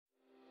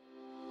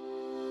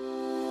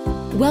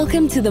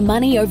Welcome to the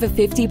Money Over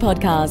 50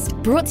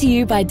 podcast, brought to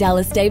you by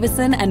Dallas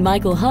Davison and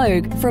Michael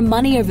Hogue from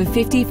Money Over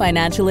 50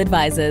 Financial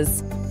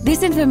Advisors.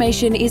 This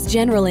information is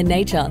general in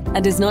nature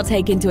and does not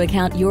take into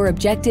account your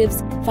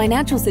objectives,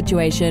 financial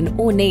situation,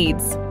 or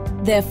needs.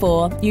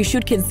 Therefore, you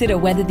should consider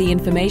whether the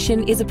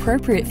information is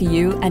appropriate for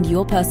you and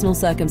your personal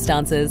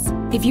circumstances.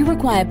 If you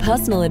require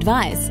personal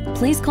advice,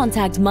 please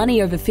contact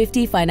Money Over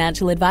 50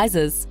 Financial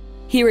Advisors.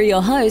 Here are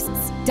your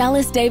hosts,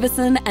 Dallas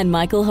Davison and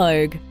Michael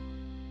Hogue.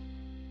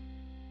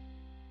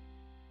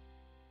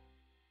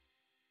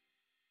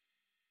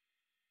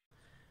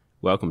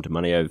 Welcome to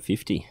Money Over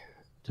 50.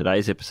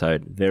 Today's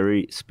episode,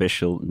 very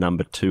special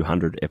number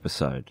 200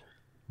 episode.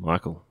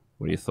 Michael,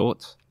 what are your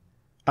thoughts?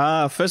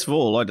 First of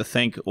all, I'd like to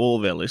thank all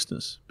of our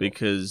listeners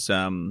because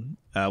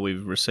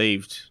we've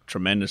received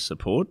tremendous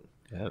support.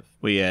 Yep.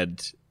 We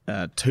had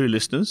 2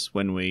 listeners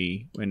when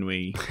we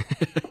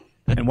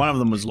and one of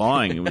them was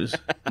lying. It was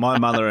my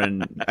mother,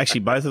 and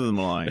actually both of them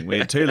were lying. We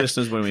had 2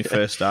 listeners when we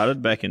first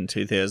started back in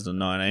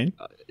 2019.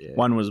 Yeah.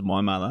 One was my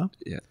mother.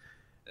 Yeah.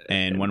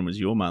 And one was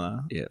your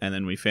mother, yeah. And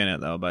then we found out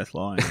they were both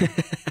lying.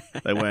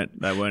 They weren't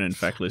in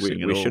fact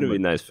listening at all. We should have,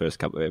 in those first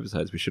couple of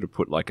episodes, we should have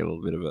put like a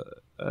little bit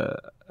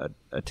of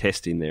a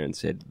test in there and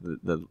said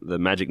the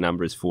magic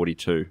number is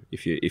 42.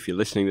 If you're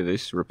listening to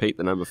this, repeat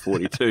the number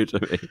 42 to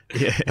me.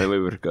 Yeah. And we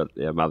would have got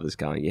our mothers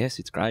going, yes,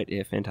 it's great,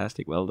 yeah,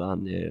 fantastic, well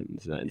done, yeah,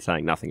 and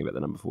saying nothing about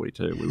the number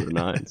 42. We would have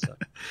known. So.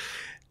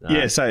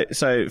 Yeah.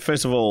 So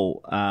first of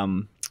all,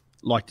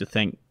 like to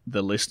thank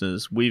the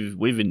listeners. We've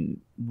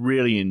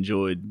really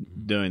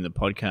enjoyed doing the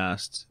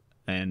podcast,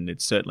 and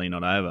it's certainly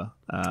not over.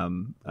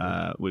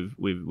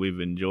 We've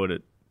enjoyed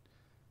it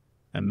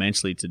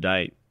immensely to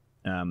date.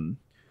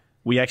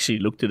 We actually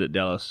looked at it,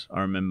 Dallas, I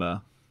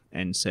remember,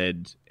 and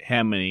said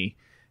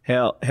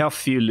how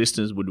few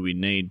listeners would we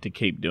need to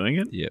keep doing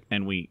it? Yep.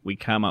 And we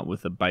come up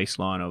with a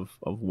baseline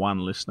of 1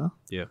 listener.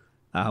 Yeah.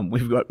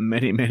 We've got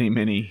many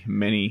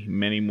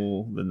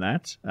more than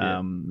that.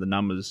 Yeah. The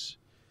numbers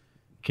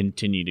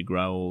continue to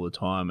grow all the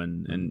time,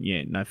 and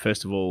yeah, no.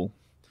 First of all,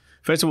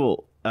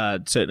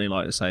 certainly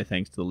like to say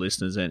thanks to the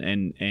listeners,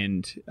 and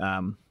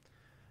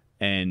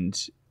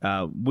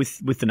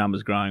with the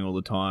numbers growing all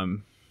the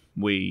time,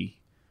 we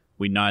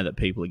know that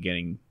people are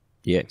getting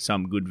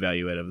some good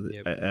value out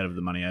of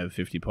the Money Over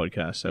 50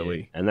 podcast. So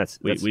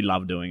we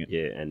love doing it.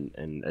 Yeah,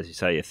 and as you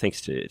say, thanks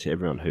to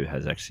everyone who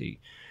has actually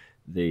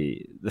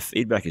the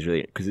feedback is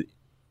really, because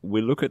we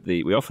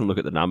often look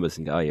at the numbers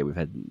and go, oh yeah, we've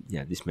had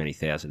this many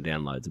thousand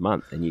downloads a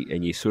month, and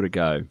you sort of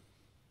go,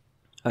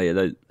 oh yeah,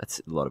 that's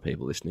a lot of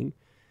people listening.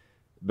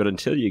 But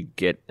until you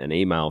get an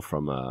email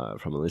from a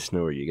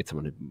listener, or you get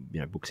someone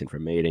who books in for a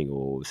meeting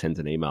or sends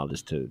an email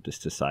just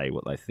to say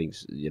what they think,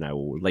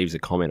 or leaves a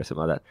comment or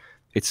something like that,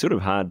 it's sort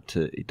of hard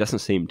it doesn't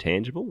seem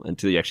tangible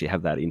until you actually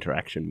have that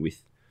interaction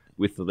with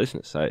the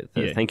listeners. So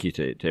thank you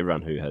to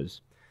everyone who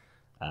has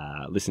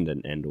listened,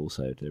 and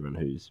also to everyone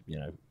who's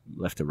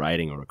left a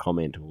rating or a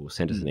comment or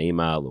sent us an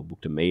email or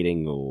booked a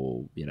meeting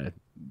or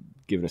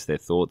given us their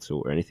thoughts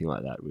or anything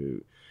like that.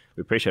 We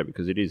appreciate it,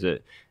 because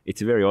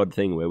it's a very odd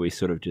thing where we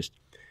sort of just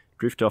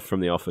drift off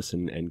from the office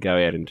and go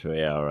out into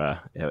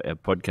our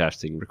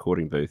podcasting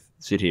recording booth,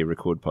 sit here,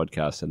 record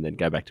podcasts, and then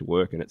go back to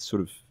work, and it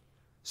sort of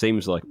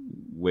seems like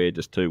we're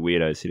just 2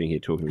 weirdos sitting here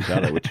talking to each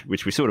other,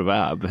 which we sort of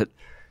are, but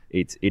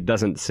it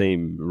doesn't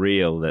seem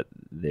real that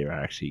there are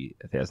actually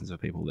thousands of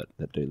people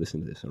that do listen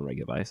to this on a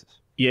regular basis.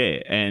 Yeah,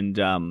 and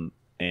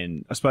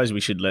I suppose we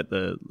should let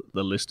the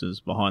listeners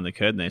behind the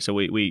curtain there. So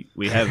we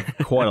have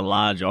quite a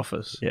large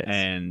office, yes.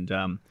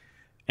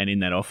 And in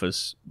that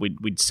office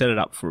we'd set it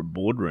up for a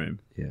boardroom,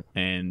 yeah.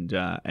 And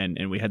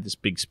we had this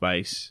big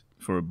space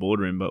for a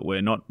boardroom, but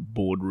we're not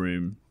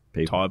boardroom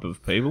type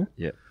of people.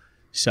 Yeah.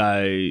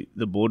 So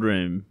the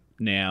boardroom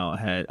now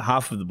had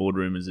half of the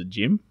boardroom is a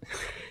gym,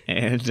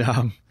 and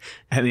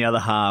the other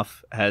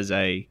half has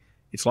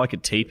it's like a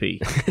teepee.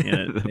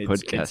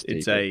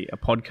 It's a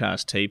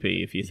podcast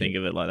teepee, if you think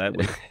of it like that,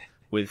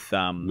 with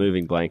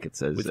moving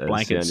blankets with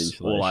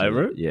blankets all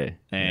over it. Yeah,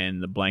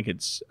 and the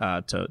blankets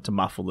to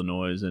muffle the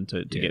noise and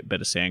to get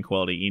better sound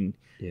quality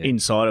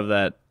inside of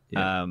that.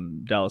 Yeah.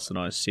 Dallas and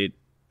I sit.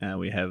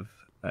 We have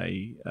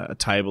a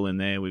table in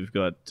there. We've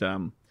got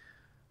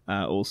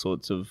all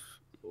sorts of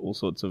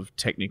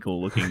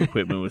technical looking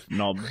equipment with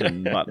knobs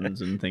and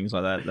buttons and things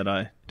like that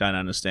I don't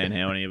understand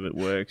how any of it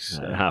works.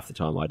 Half the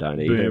time I don't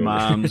either. Boom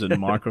arms and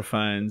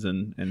microphones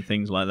and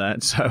things like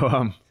that.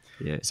 So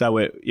so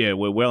we're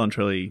well and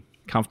truly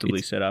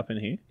comfortably set up in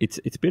here. It's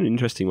been an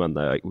interesting one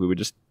though. We were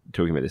just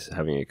talking about this,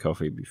 having a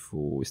coffee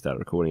before we started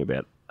recording,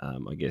 about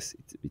I guess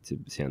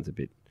it sounds a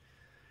bit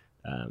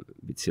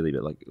silly,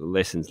 but like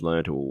lessons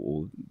learnt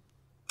or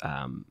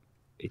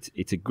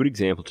it's a good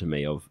example to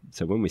me of,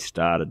 so when we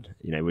started,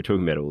 we're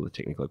talking about all the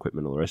technical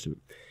equipment and all the rest of it.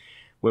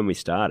 When we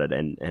started,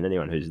 and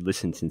anyone who's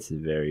listened since the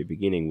very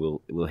beginning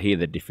will hear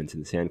the difference in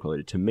the sound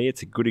quality. To me,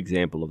 it's a good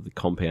example of the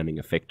compounding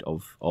effect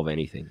of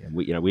anything. And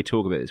we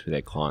talk about this with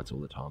our clients all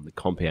the time, the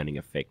compounding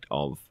effect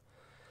of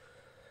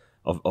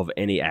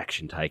any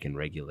action taken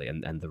regularly,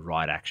 and the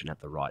right action at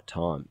the right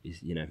time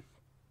is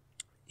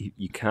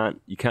you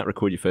can't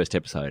record your first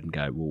episode and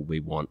go, well, we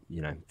want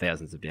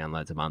thousands of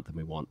downloads a month, and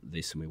we want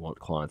this, and we want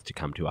clients to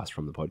come to us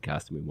from the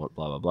podcast, and we want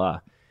blah blah blah.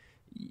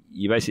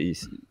 You basically,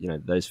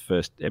 those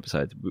first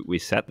episodes, we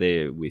sat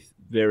there with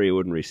very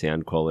ordinary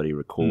sound quality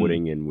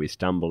recording, and we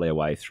stumbled our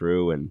way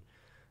through, and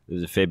there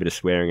was a fair bit of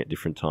swearing at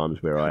different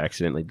times where I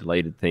accidentally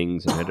deleted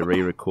things and had to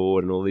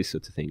re-record and all these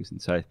sorts of things.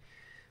 And so,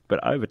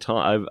 but over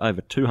time,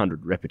 over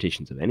 200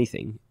 repetitions of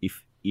anything,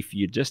 if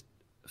you just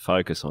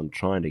focus on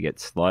trying to get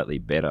slightly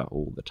better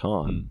all the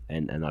time,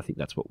 and I think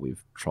that's what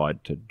we've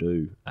tried to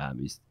do,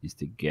 is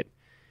to get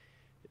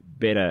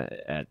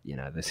better at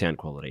the sound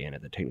quality and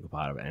at the technical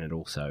part of it, and at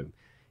also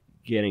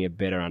getting a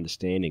better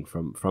understanding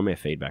from our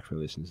feedback from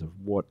listeners of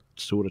what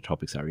sort of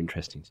topics are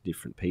interesting to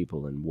different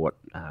people, and what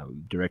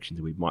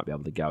directions we might be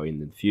able to go in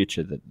the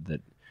future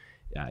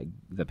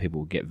that people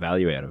will get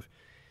value out of.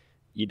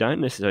 You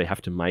don't necessarily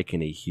have to make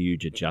any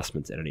huge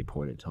adjustments at any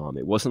point in time.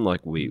 It wasn't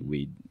like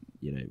we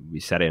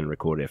sat down and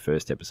recorded our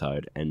first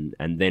episode and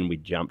then we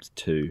jumped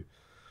to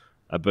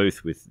a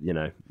booth with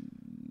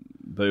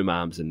boom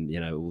arms and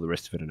all the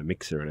rest of it, and a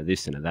mixer and a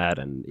this and a that,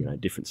 and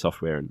different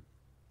software, and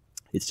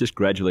it's just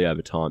gradually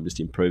over time just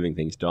improving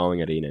things, dialing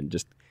it in, and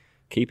just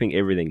keeping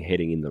everything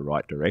heading in the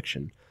right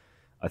direction.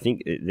 I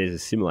think there's a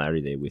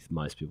similarity there with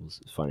most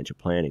people's financial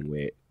planning,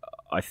 where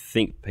I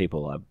think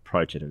people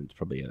approach it, and it's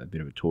probably a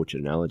bit of a tortured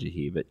analogy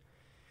here, but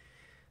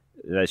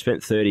they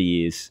spent 30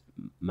 years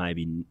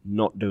maybe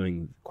not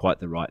doing quite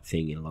the right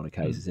thing in a lot of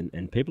cases,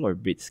 and people are a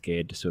bit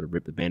scared to sort of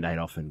rip the Band-Aid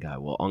off and go,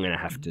 well, I'm going to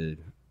have to,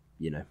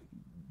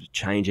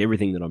 change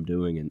everything that I'm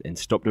doing and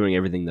stop doing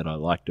everything that I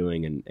like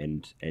doing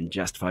and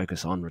just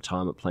focus on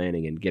retirement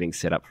planning and getting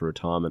set up for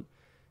retirement,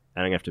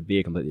 and I'm going to have to be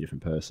a completely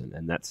different person.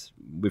 And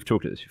we've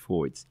talked about this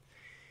before, it's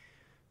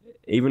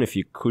even if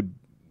you could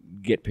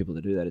get people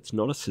to do that, it's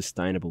not a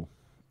sustainable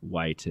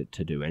way to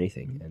do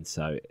anything. And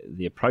so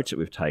the approach that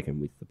we've taken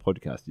with the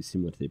podcast is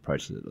similar to the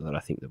approach that I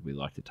think that we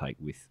like to take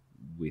with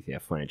our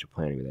financial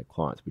planning with our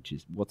clients, which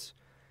is what's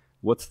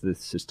the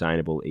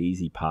sustainable,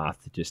 easy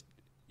path to just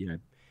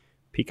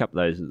pick up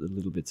those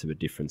little bits of a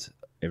difference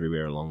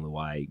everywhere along the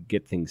way,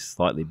 get things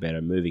slightly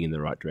better, moving in the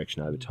right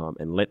direction over time,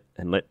 and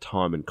let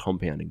time and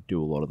compounding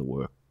do a lot of the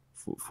work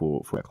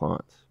for our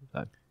clients.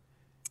 So,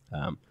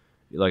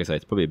 like I say,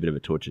 it's probably a bit of a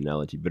tortured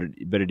analogy, but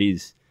it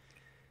is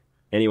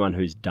anyone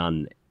who's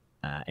done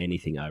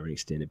anything over an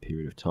extended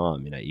period of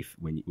time. If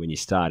when you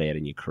start out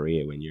in your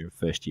career, when you're a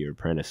first year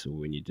apprentice, or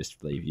when you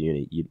just leave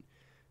uni, you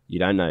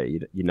don't know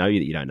that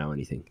you don't know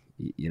anything.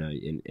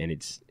 And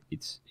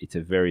it's a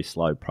very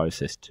slow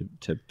process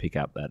to pick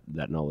up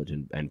that knowledge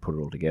and put it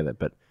all together.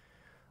 But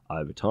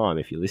over time,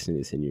 if you're listening to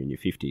this and you're in your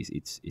 50s,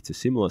 it's a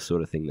similar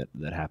sort of thing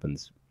that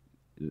happens.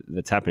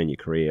 That's happened in your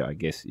career, I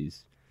guess.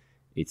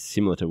 It's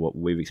similar to what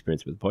we've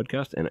experienced with the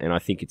podcast, and I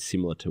think it's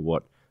similar to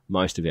what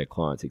most of our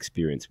clients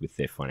experience with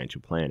their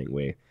financial planning,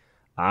 where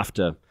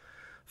after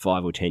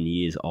 5 or 10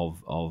 years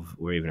of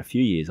or even a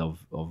few years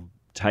of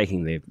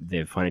taking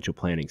their financial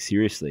planning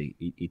seriously,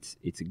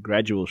 it's a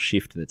gradual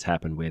shift that's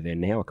happened where they're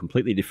now a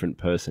completely different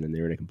person, and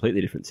they're in a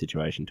completely different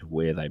situation to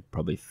where they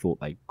probably thought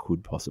they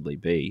could possibly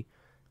be,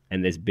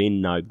 and there's been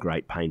no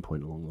great pain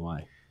point along the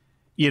way.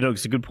 Yeah, look,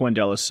 it's a good point,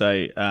 Dallas.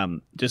 So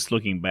just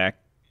looking back,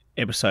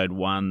 episode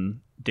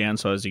 1,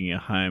 downsizing your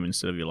home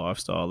instead of your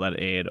lifestyle, that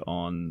aired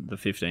on the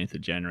 15th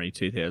of January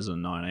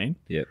 2019.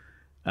 Yep.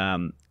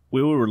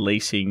 We were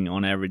releasing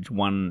on average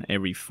one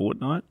every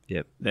fortnight.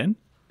 Yep. Then.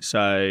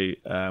 So,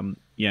 by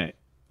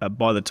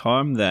the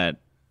time that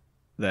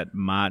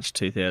March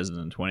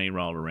 2020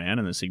 rolled around,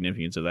 and the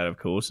significance of that, of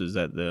course, is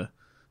that the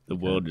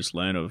world just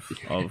learned of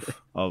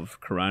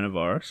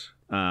coronavirus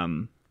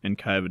and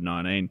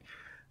COVID-19.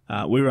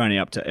 We were only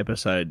up to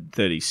episode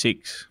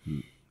 36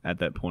 at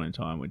that point in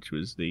time, which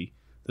was the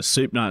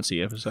Soup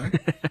Nazi episode.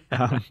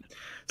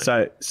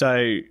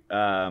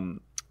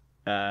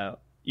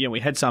 We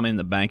had some in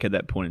the bank at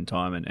that point in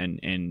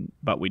time,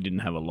 but we didn't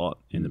have a lot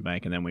in the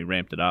bank, and then we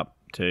ramped it up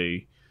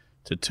to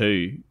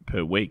 2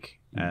 per week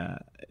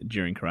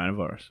during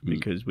coronavirus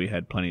because we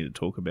had plenty to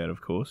talk about,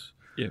 of course.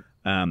 Yeah.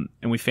 And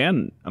we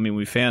found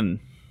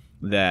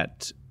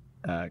that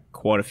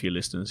quite a few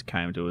listeners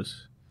came to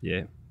us.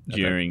 Yeah.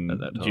 During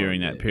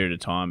that period of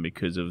time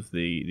because of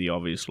the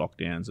obvious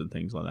lockdowns and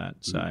things like that.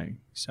 So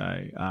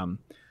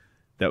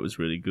that was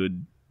really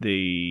good.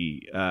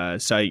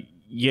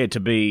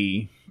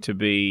 To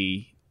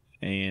be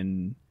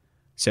in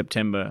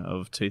September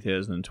of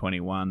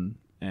 2021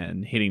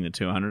 and hitting the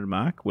 200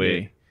 mark,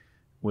 we're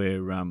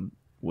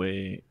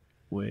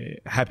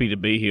happy to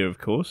be here, of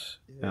course.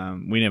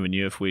 We never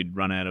knew if we'd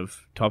run out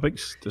of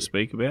topics to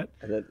speak about.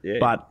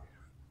 But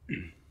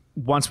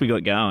once we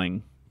got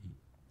going,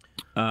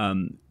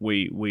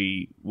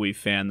 we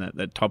found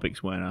that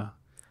topics weren't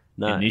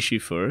an issue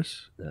for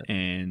us,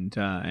 and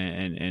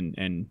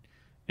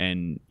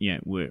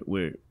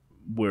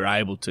we're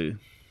able to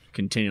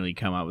continually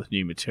come up with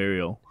new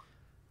material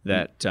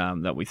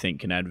that we think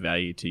can add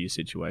value to your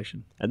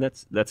situation. And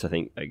that's I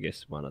think, I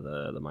guess, one of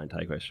the main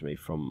takeaways for me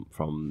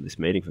from this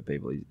meeting for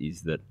people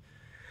is that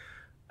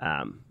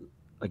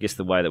I guess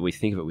the way that we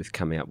think of it with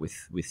coming up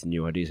with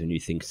new ideas and new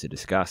things to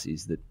discuss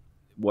is that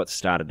what's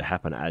started to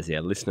happen as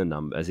our listener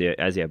number,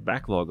 as our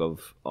backlog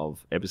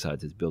of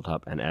episodes is built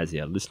up and as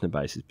our listener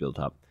base is built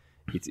up,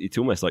 it's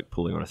almost like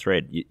pulling on a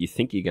thread. You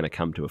think you're going to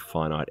come to a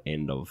finite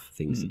end of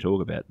things to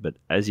talk about, but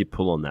as you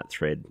pull on that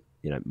thread,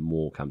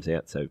 more comes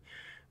out. So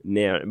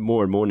now,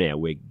 more and more now,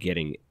 we're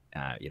getting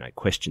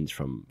questions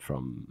from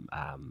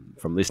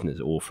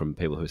listeners or from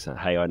people who are saying,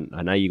 "Hey, I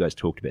know you guys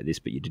talked about this,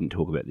 but you didn't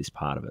talk about this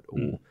part of it,"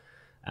 or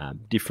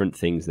different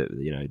things that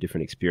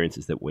different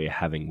experiences that we're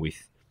having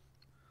with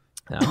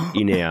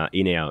in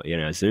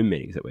our Zoom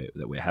meetings that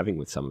we're having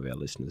with some of our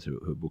listeners who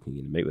are booking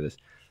in to meet with us.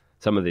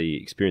 Some of the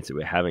experience that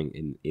we're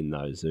having in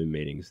those Zoom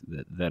meetings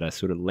that are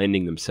sort of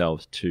lending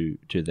themselves to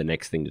the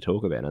next thing to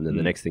talk about, and then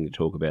the next thing to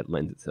talk about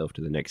lends itself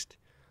to the next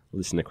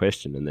listener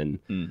question, and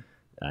then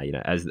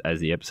as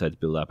the episodes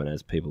build up and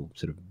as people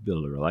sort of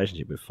build a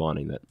relationship, we're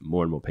finding that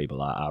more and more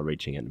people are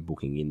reaching out and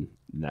booking in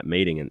that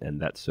meeting, and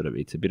that's sort of,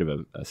 it's a bit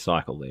of a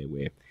cycle there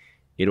where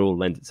it all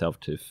lends itself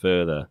to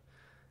further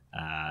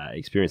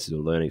experiences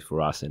or learnings for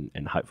us,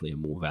 and hopefully a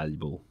more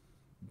valuable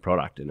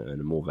product and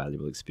a more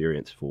valuable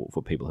experience for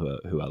people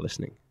who are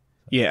listening.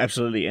 Yeah,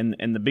 absolutely.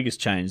 And the biggest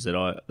change that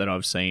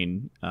I've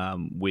seen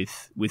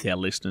with our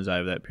listeners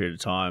over that period of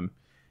time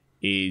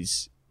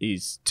is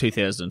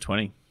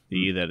 2020, the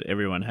year that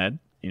everyone had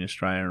in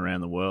Australia and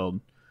around the world.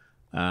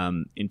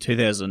 In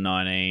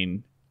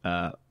 2019,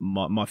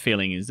 my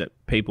feeling is that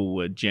people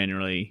were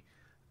generally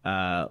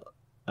more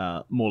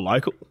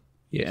local.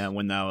 Yes,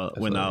 when they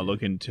were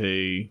looking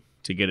to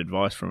get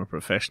advice from a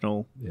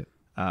professional.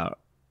 Yeah.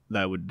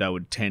 They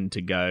would tend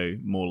to go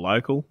more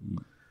local.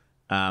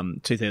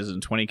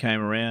 2020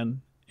 came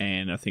around,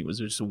 and I think it was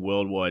just a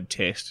worldwide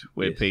test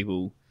where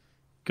people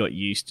got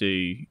used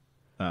to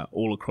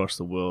all across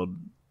the world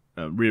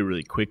really,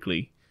 really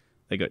quickly.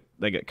 They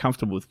got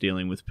comfortable with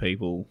dealing with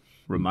people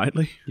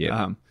remotely.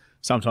 Yeah.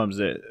 Sometimes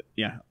that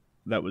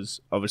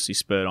was obviously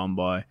spurred on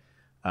by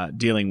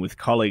dealing with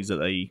colleagues that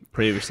they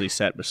previously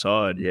sat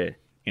beside in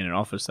an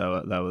office. They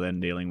were then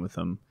dealing with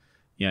them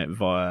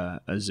via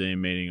a Zoom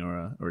meeting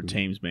or a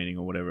Teams meeting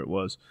or whatever it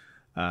was,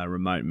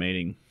 remote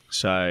meeting.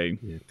 So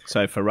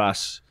for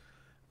us,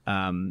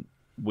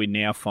 we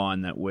now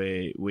find that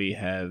we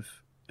have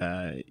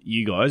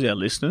you guys, our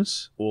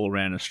listeners, all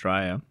around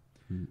Australia,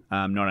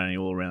 not only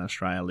all around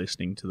Australia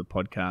listening to the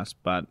podcast,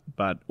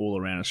 but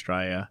all around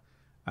Australia,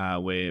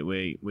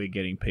 we're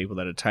getting people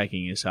that are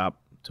taking us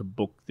up to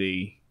book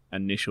the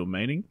initial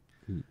meeting.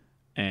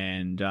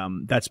 And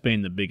that's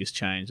been the biggest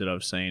change that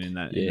I've seen in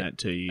that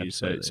 2 years.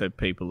 So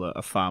people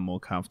are far more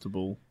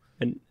comfortable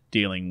and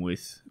dealing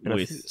with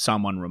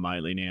someone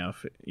remotely now.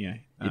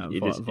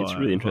 It's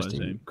really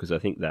interesting because I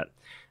think that,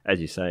 as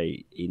you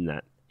say, in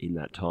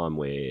that time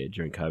where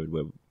during COVID,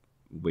 where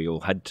we all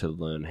had to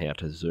learn how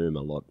to Zoom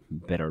a lot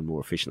better and more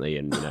efficiently,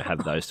 and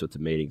have those sorts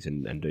of meetings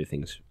and do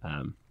things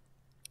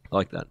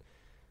like that.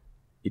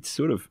 It's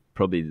sort of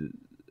probably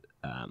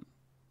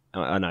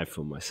I know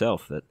for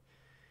myself that.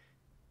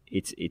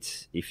 It's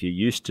if you're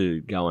used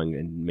to going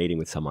and meeting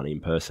with someone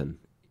in person,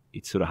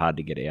 it's sort of hard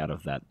to get out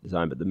of that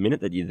zone. But the minute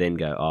that you then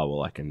go, oh,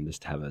 well, I can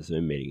just have a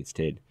Zoom meeting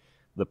instead,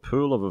 the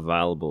pool of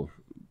available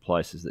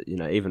places that,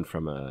 even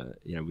from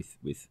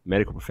with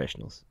medical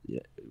professionals,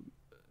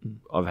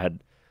 I've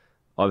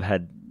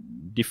had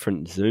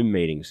different Zoom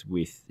meetings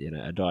with,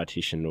 a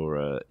dietitian or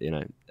a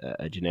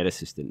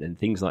geneticist and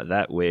things like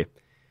that, where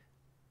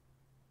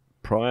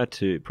prior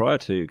to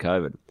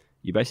COVID,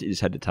 you basically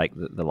just had to take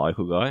the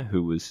local guy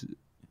who was,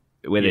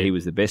 whether he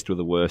was the best or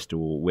the worst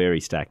or where he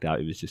stacked up,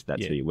 it was just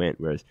that's who you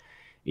went. Whereas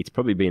it's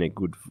probably been a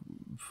good,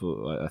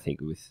 for I think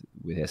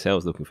with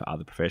ourselves looking for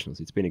other professionals,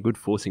 it's been a good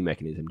forcing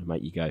mechanism to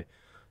make you go,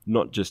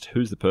 not just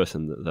who's the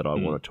person that I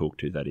want to talk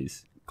to that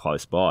is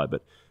close by,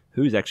 but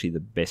who's actually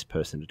the best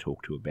person to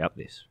talk to about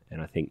this.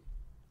 And I think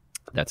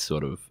that's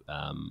sort of,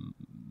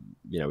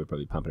 we're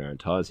probably pumping our own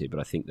tires here, but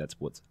I think that's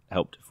what's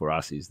helped for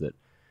us is that,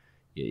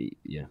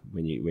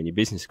 when your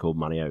business is called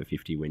Money Over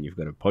 50, when you've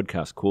got a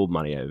podcast called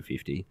Money Over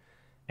 50,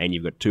 and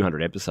you've got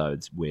 200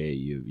 episodes where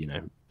you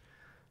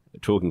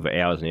talking for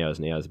hours and hours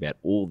and hours about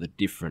all the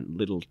different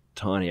little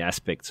tiny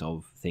aspects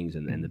of things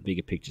and the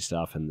bigger picture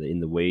stuff and in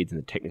the weeds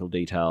and the technical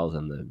details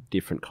and the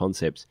different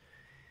concepts,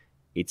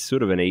 it's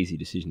sort of an easy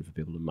decision for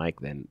people to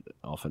make then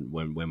often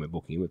when we're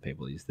booking in with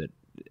people is that,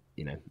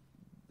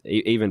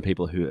 even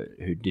people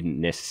who didn't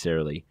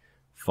necessarily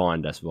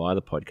find us via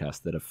the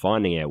podcast that are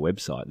finding our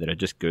website, that are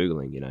just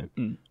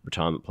Googling,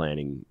 retirement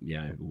planning,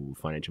 or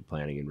financial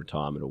planning and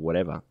retirement or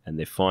whatever, and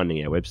they're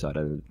finding our website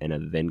and are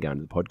then going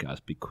to the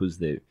podcast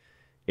because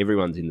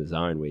everyone's in the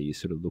zone where you're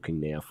sort of looking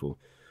now for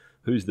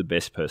who's the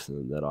best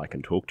person that I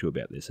can talk to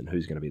about this and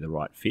who's going to be the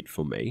right fit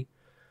for me,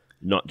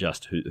 not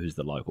just who's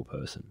the local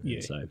person. Yeah.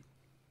 And so,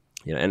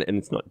 and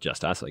it's not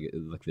just us. Like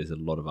there's a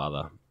lot of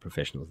other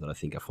professionals that I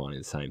think are finding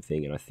the same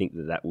thing, and I think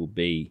that will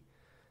be.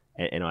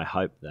 And I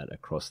hope that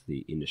across the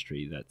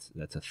industry,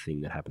 that's a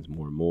thing that happens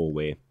more and more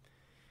where,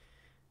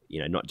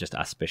 not just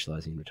us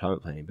specialising in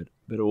retirement planning,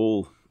 but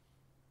all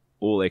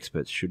all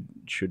experts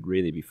should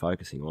really be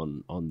focusing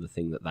on the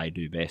thing that they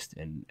do best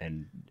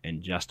and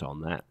just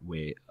on that.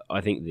 Where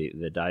I think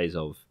the days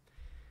of,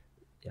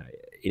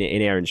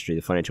 in our industry,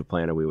 the financial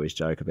planner, we always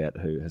joke about,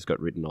 who has got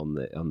written on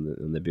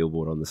the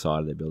billboard on the side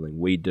of their building,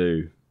 we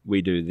do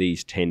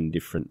these 10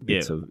 different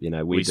bits of,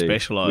 we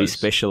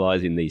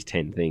specialize in these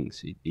 10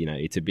 things.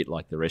 It's a bit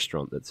like the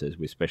restaurant that says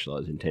we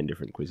specialize in 10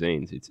 different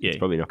cuisines. It's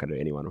probably not going to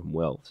do any one of them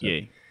well. So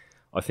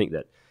I think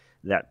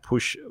that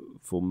push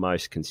for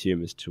most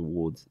consumers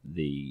towards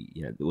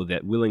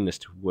that willingness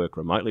to work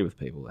remotely with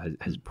people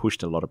has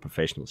pushed a lot of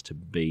professionals to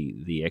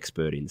be the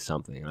expert in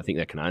something. And I think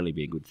that can only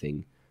be a good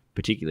thing,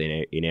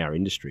 particularly in our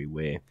industry,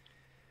 where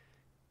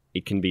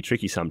it can be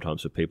tricky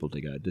sometimes for people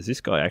to go, does this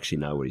guy actually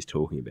know what he's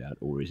talking about,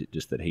 or is it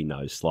just that he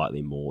knows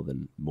slightly more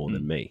than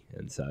me?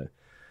 And so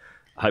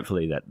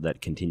hopefully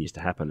that continues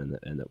to happen,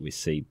 and that we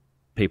see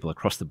people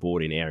across the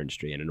board in our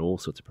industry and in all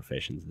sorts of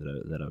professions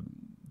that are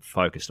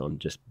focused on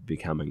just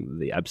becoming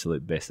the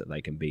absolute best that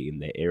they can be in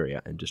their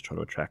area, and just trying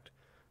to attract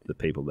the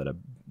people that are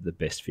the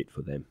best fit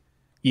for them.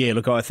 Yeah,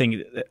 look, I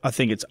think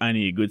it's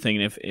only a good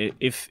thing. And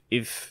if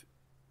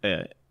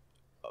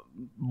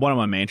one of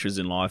my mantras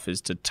in life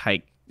is to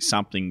take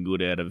something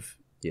good out of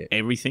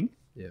everything.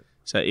 Yeah.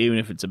 So even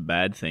if it's a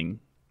bad thing,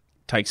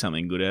 take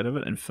something good out of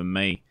it. And for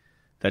me,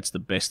 that's the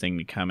best thing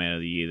to come out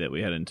of the year that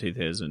we had in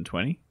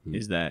 2020.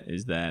 Is that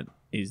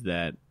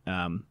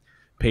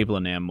people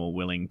are now more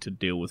willing to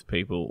deal with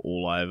people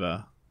all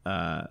over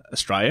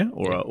Australia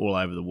or all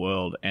over the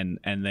world, and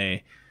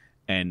as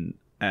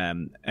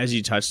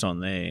you touched on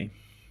there,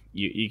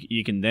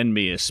 you can then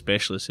be a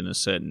specialist in a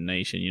certain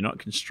niche, and you're not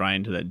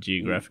constrained to that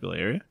geographical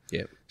area.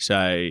 Yeah.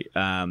 So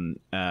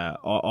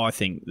I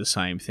think the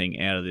same thing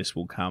out of this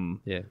will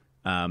come. Yeah.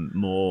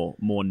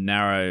 More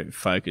narrow,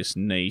 focused,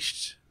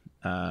 niched,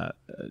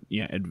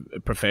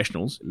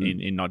 professionals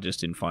in not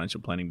just in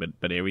financial planning,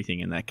 but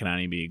everything, and that can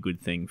only be a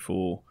good thing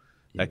for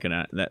that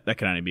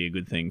can only be a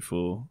good thing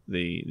for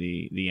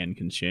the end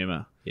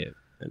consumer. Yeah,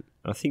 and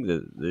I think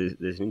that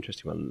there's an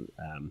interesting one.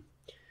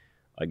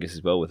 I guess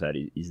as well with that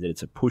is that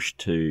it's a push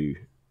to,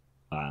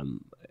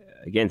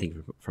 again,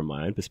 thinking from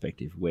my own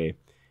perspective, where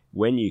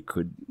when you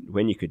could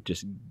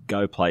just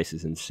go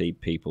places and see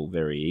people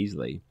very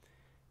easily,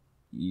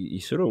 you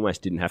sort of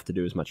almost didn't have to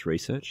do as much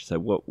research. So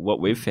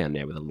what we've found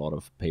now with a lot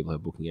of people who are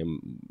booking in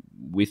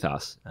with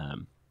us,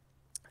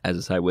 as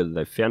I say, whether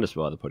they've found us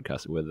via the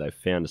podcast or whether they've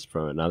found us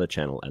from another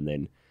channel and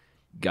then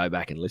go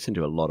back and listen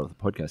to a lot of the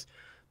podcasts,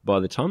 by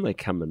the time they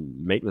come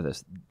and meet with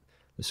us,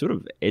 they sort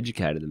of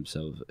educated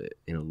themselves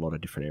in a lot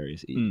of different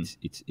areas.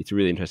 It's a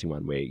really interesting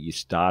one where you're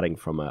starting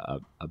from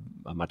a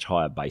much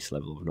higher base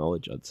level of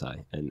knowledge, I'd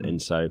say.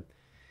 And so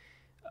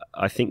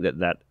I think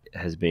that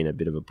has been a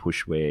bit of a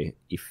push where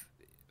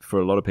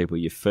for a lot of people,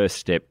 your first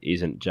step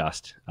isn't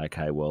just,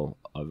 okay, well,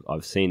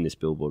 I've seen this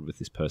billboard with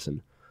this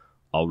person,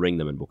 I'll ring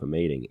them and book a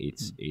meeting.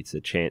 It's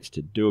a chance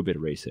to do a bit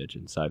of research.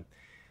 And so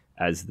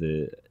as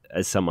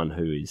someone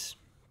who is,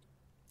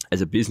 as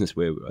a business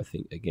where I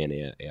think,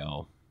 again,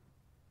 our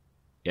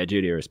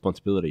duty or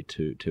responsibility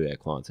to our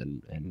clients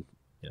and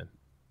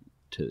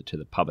to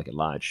the public at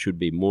large should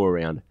be more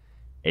around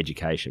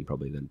education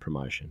probably than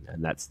promotion.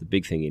 And that's the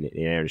big thing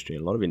in our industry.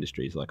 A lot of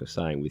industries, like I was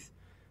saying, with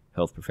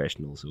health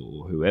professionals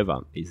or whoever,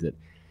 is that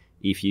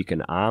if you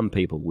can arm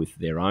people with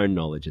their own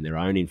knowledge and their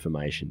own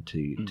information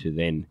to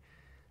then,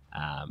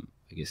 I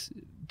guess,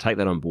 take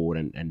that on board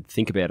and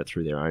think about it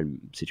through their own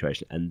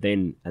situation, and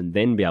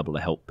then be able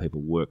to help people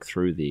work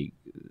through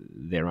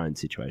their own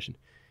situation,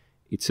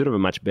 it's sort of a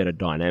much better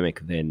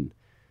dynamic than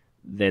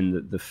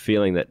the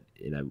feeling that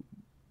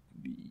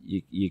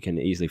you can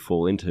easily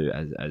fall into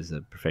as a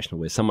professional,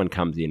 where someone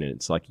comes in and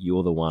it's like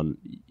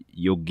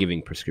you're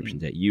giving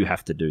prescriptions out. You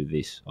have to do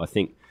this. I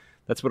think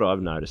that's what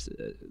I've noticed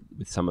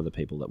with some of the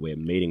people that we're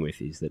meeting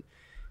with, is that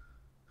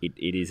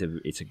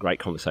it's a great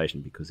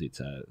conversation because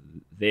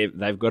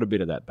they've got a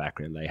bit of that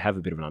background. They have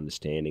a bit of an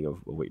understanding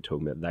of what you're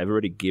talking about. They've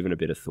already given a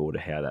bit of thought to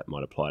how that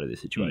might apply to their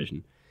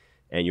situation.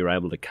 And you're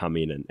able to come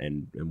in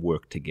and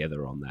work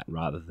together on that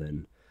rather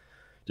than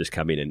just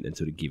come in and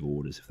sort of give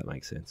orders, if that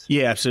makes sense.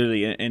 Yeah,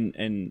 absolutely.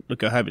 And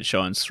look, I hope it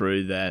shines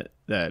through that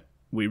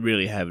we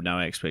really have no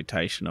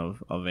expectation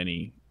of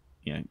any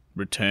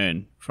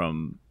return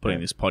from putting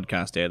this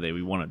podcast out there.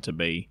 We want it to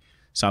be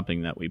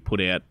something that we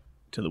put out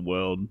to the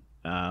world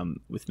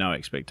with no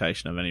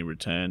expectation of any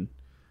return.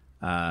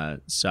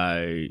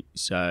 So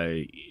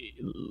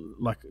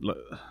like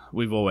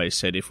we've always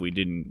said, if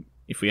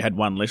we had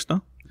one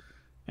listener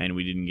and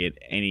we didn't get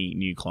any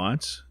new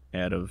clients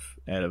out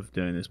of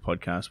doing this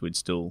podcast, we'd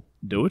still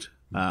do it.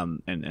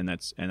 And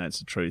that's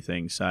a true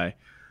thing. So,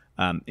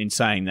 in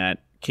saying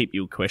that, keep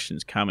your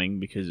questions coming,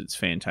 because it's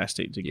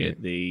fantastic to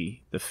get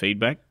the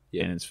feedback,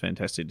 and it's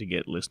fantastic to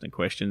get listener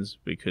questions,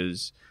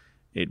 because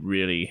it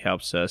really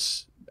helps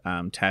us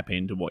tap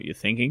into what you're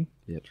thinking.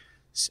 Yep.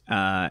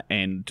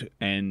 And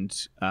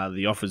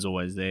the offer's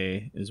always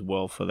there as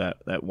well for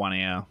that 1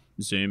 hour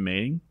Zoom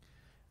meeting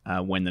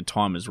when the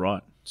time is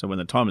right. So when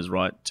the time is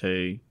right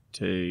to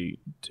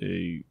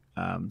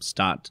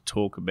start to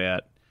talk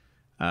about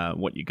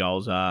what your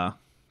goals are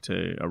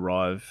to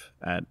arrive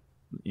at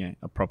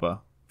a proper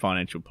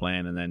financial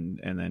plan, and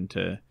then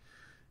to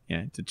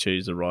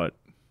choose the right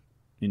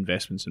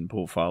investments and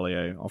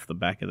portfolio off the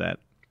back of that.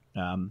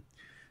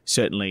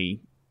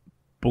 Certainly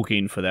book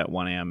in for that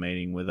 1 hour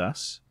meeting with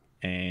us,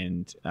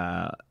 and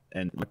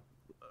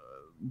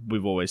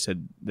we've always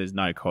said there's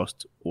no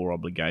cost or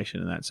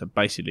obligation in that. So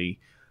basically,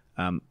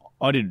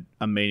 I did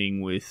a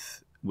meeting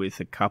with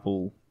a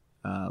couple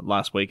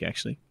last week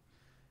actually,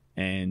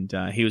 and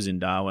he was in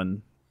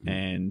Darwin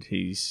and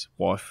his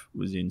wife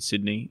was in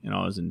Sydney and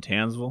I was in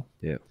Townsville.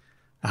 Yeah,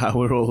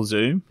 we're all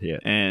Zoom. Yeah,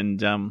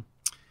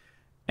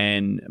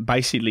 and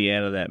basically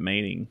out of that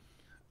meeting,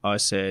 I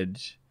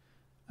said,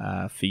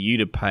 for you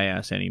to pay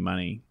us any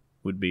money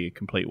would be a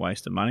complete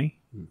waste of money,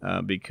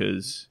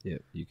 because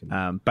you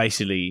can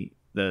basically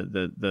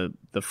the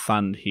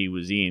fund he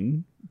was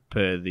in,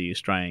 per the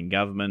Australian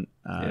government,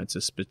 it's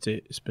a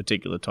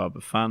particular type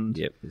of fund.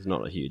 Yep, there's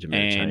not a huge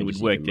amount of changes. And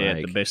we'd worked out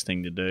the best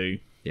thing to do.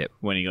 Yep.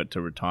 When he got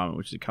to retirement,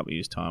 which is a couple of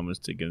years' time, was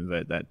to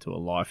convert that to a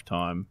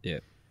lifetime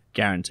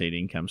guaranteed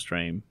income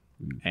stream.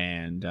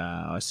 And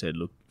I said,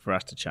 look, for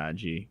us to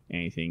charge you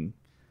anything,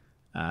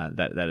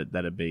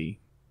 that'd be.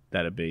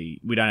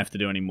 We don't have to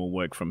do any more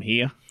work from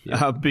here,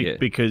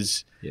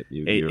 because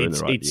you're doing the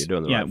right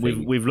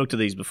thing. We've looked at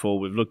these before.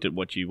 We've looked at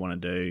what you want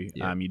to do.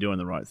 Yep. You're doing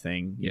the right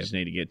thing. You just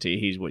need to get to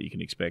here's what you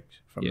can expect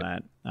from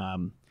that.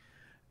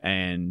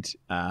 And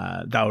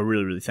they were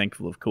really, really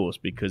thankful, of course,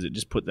 because it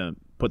just put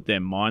their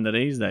mind at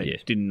ease.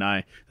 They didn't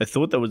know. They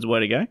thought that was the way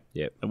to go.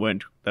 Yep.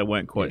 They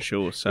weren't quite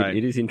sure. So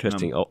it is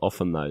interesting.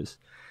 Often those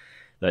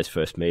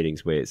first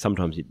meetings where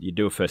sometimes you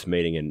do a first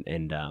meeting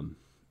and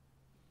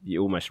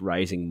you're almost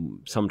raising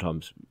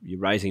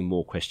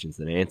more questions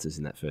than answers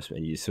in that first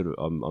meeting. You sort of,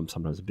 I'm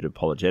sometimes a bit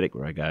apologetic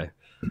where I go,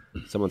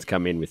 someone's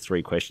come in with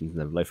 3 questions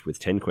and they've left with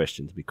 10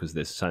 questions because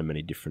there's so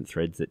many different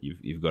threads that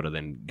you've got to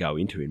then go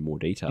into in more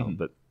detail. Mm-hmm.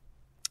 But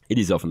it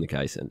is often the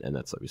case, and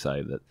that's what we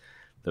say, that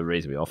the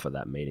reason we offer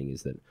that meeting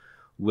is that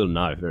we'll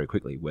know very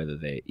quickly whether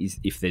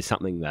if there's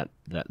something that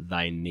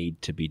they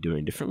need to be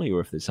doing differently, or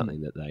if there's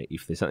something that they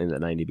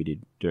need to be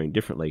doing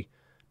differently.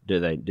 Do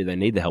they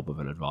need the help of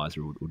an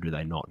advisor, or do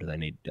they not? Are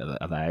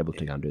they able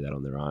to go and do that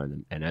on their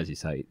own? And as you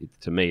say,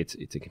 to me,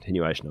 it's a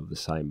continuation of the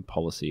same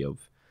policy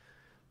of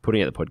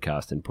putting out the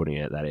podcast and putting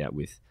that out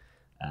with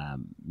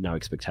no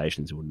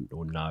expectations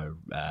or no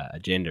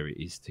agenda,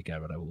 is to go,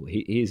 right, well,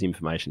 here's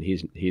information,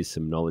 here's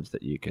some knowledge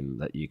that you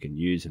can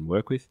use and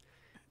work with.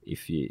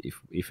 If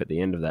at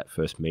the end of that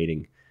first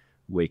meeting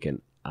we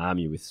can arm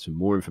you with some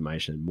more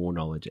information, more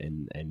knowledge,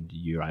 and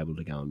you're able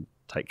to go and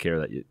take care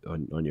of that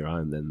on your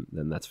own, then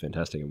that's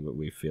fantastic, and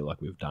we feel like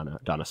we've done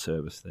a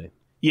service there.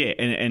 Yeah,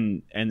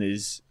 and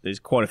there's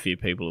quite a few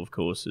people, of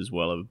course, as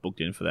well, have booked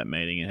in for that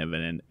meeting and have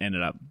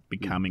ended up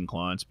becoming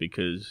clients,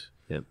 because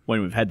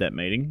when we've had that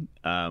meeting,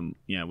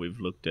 we've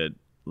looked at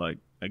like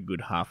a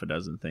good half a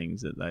dozen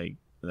things that they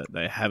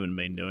haven't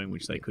been doing,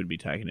 which they could be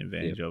taking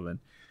advantage of, and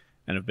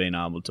have been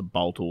able to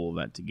bolt all of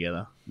that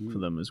together for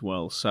them as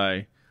well.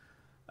 So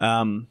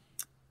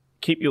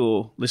keep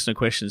your listener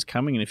questions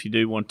coming, and if you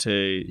do want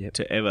to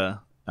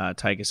ever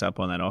take us up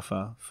on that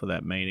offer for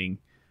that meeting,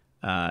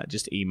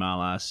 just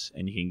email us,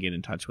 and you can get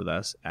in touch with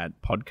us at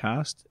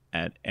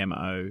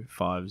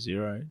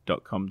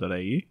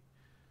podcast@mo50.com.au.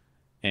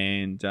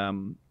 And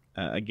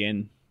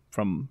again,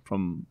 from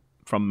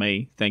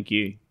me, thank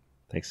you.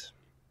 Thanks.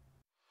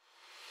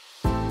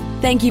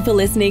 Thank you for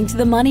listening to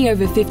the Money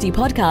Over 50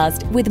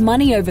 podcast with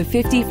Money Over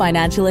 50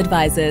 Financial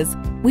Advisors.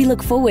 We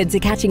look forward to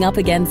catching up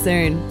again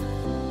soon.